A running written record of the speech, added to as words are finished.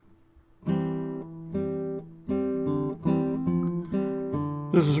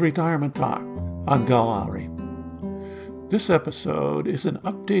This is Retirement Talk. I'm Del Lowry. This episode is an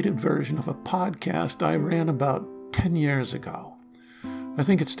updated version of a podcast I ran about 10 years ago. I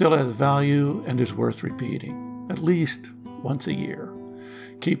think it still has value and is worth repeating, at least once a year.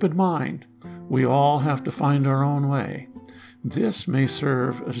 Keep in mind, we all have to find our own way. This may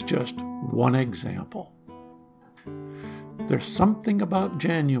serve as just one example. There's something about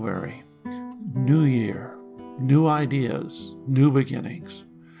January, New Year, new ideas, new beginnings.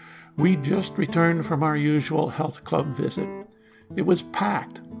 We just returned from our usual health club visit. It was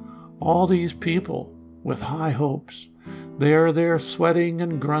packed. All these people with high hopes. They are there sweating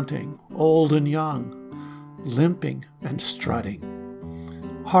and grunting, old and young, limping and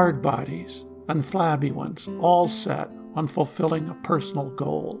strutting. Hard bodies and flabby ones, all set on fulfilling a personal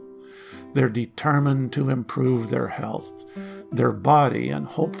goal. They're determined to improve their health, their body, and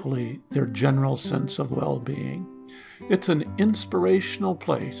hopefully their general sense of well-being. It's an inspirational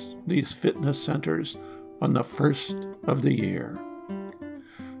place, these fitness centers, on the first of the year.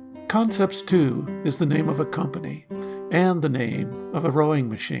 Concepts 2 is the name of a company and the name of a rowing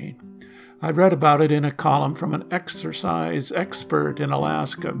machine. I read about it in a column from an exercise expert in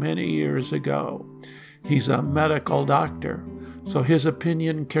Alaska many years ago. He's a medical doctor, so his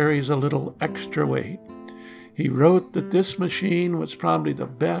opinion carries a little extra weight. He wrote that this machine was probably the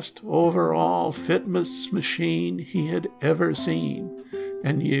best overall fitness machine he had ever seen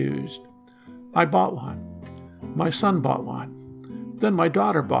and used. I bought one. My son bought one. Then my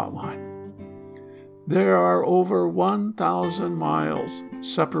daughter bought one. There are over 1,000 miles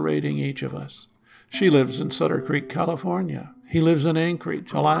separating each of us. She lives in Sutter Creek, California. He lives in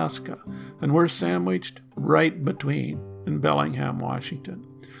Anchorage, Alaska, and we're sandwiched right between in Bellingham, Washington.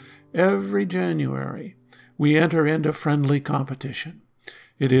 Every January, we enter into friendly competition.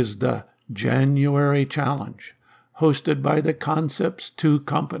 It is the January Challenge, hosted by the Concepts 2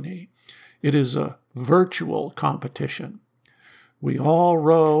 company. It is a virtual competition. We all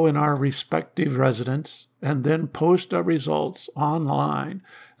row in our respective residence and then post our results online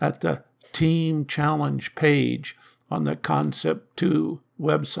at the Team Challenge page on the Concept 2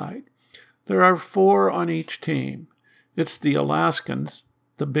 website. There are 4 on each team. It's the Alaskans,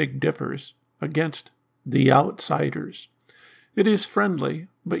 the Big Dippers, against the Outsiders. It is friendly,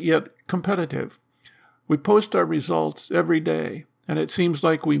 but yet competitive. We post our results every day, and it seems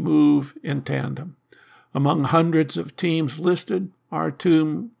like we move in tandem. Among hundreds of teams listed, our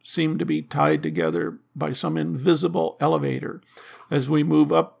two seem to be tied together by some invisible elevator as we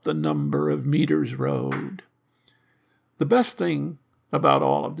move up the number of meters rowed. The best thing about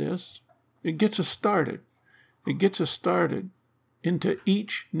all of this, it gets us started. It gets us started into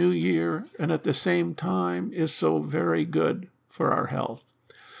each new year, and at the same time is so very good for our health.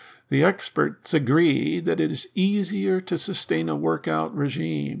 The experts agree that it is easier to sustain a workout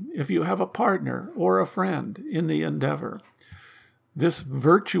regime if you have a partner or a friend in the endeavor. This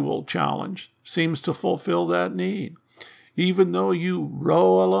virtual challenge seems to fulfill that need. Even though you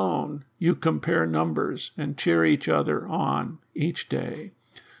row alone, you compare numbers and cheer each other on each day.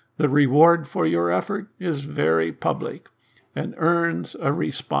 The reward for your effort is very public and earns a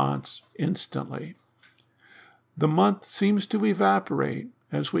response instantly. The month seems to evaporate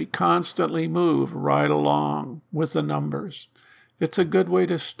as we constantly move right along with the numbers. It's a good way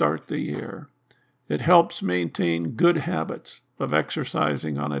to start the year. It helps maintain good habits of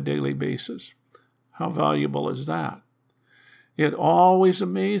exercising on a daily basis. How valuable is that? It always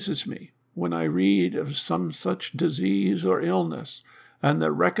amazes me when I read of some such disease or illness and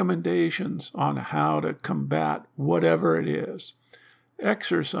the recommendations on how to combat whatever it is.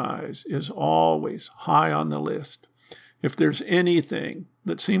 Exercise is always high on the list. If there's anything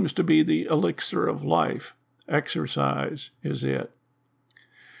that seems to be the elixir of life, exercise is it.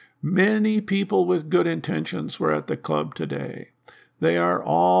 Many people with good intentions were at the club today. They are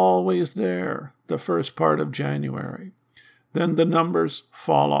always there the first part of January. Then the numbers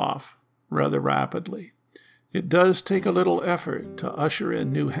fall off rather rapidly. It does take a little effort to usher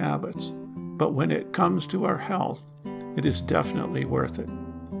in new habits, but when it comes to our health, it is definitely worth it.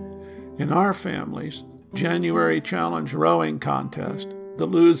 In our family's January Challenge rowing contest, the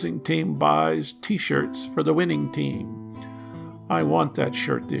losing team buys T-shirts for the winning team. I want that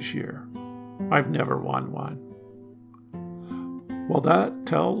shirt this year. I've never won one. Well, that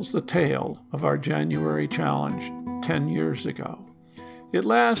tells the tale of our January Challenge 10 years ago. It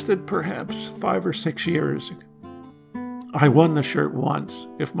lasted perhaps 5 or 6 years. I won the shirt once,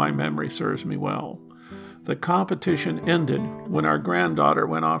 if my memory serves me well. The competition ended when our granddaughter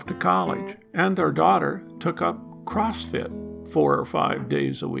went off to college, and our daughter took up CrossFit 4 or 5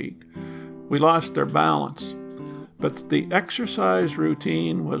 days a week. We lost our balance. but the exercise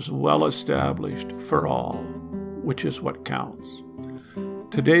routine was well established for all, which is what counts.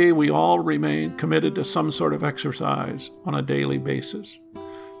 Today, we all remain committed to some sort of exercise on a daily basis.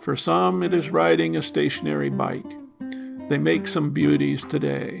 For some, it is riding a stationary bike. They make some beauties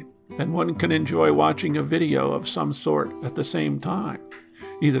today, and one can enjoy watching a video of some sort at the same time.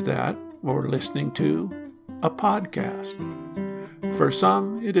 Either that or listening to a podcast. For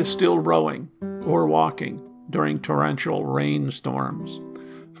some, it is still rowing or walking during torrential rainstorms.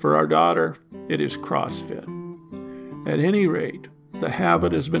 For our daughter, it is CrossFit. At any rate, the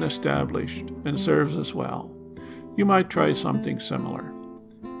habit has been established and serves us well. You might try something similar.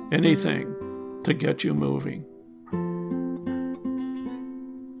 Anything to get you moving.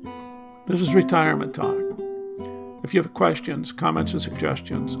 This is Retirement Talk. If you have questions, comments, or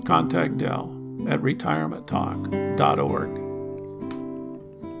suggestions, contact Del at retirementtalk.org.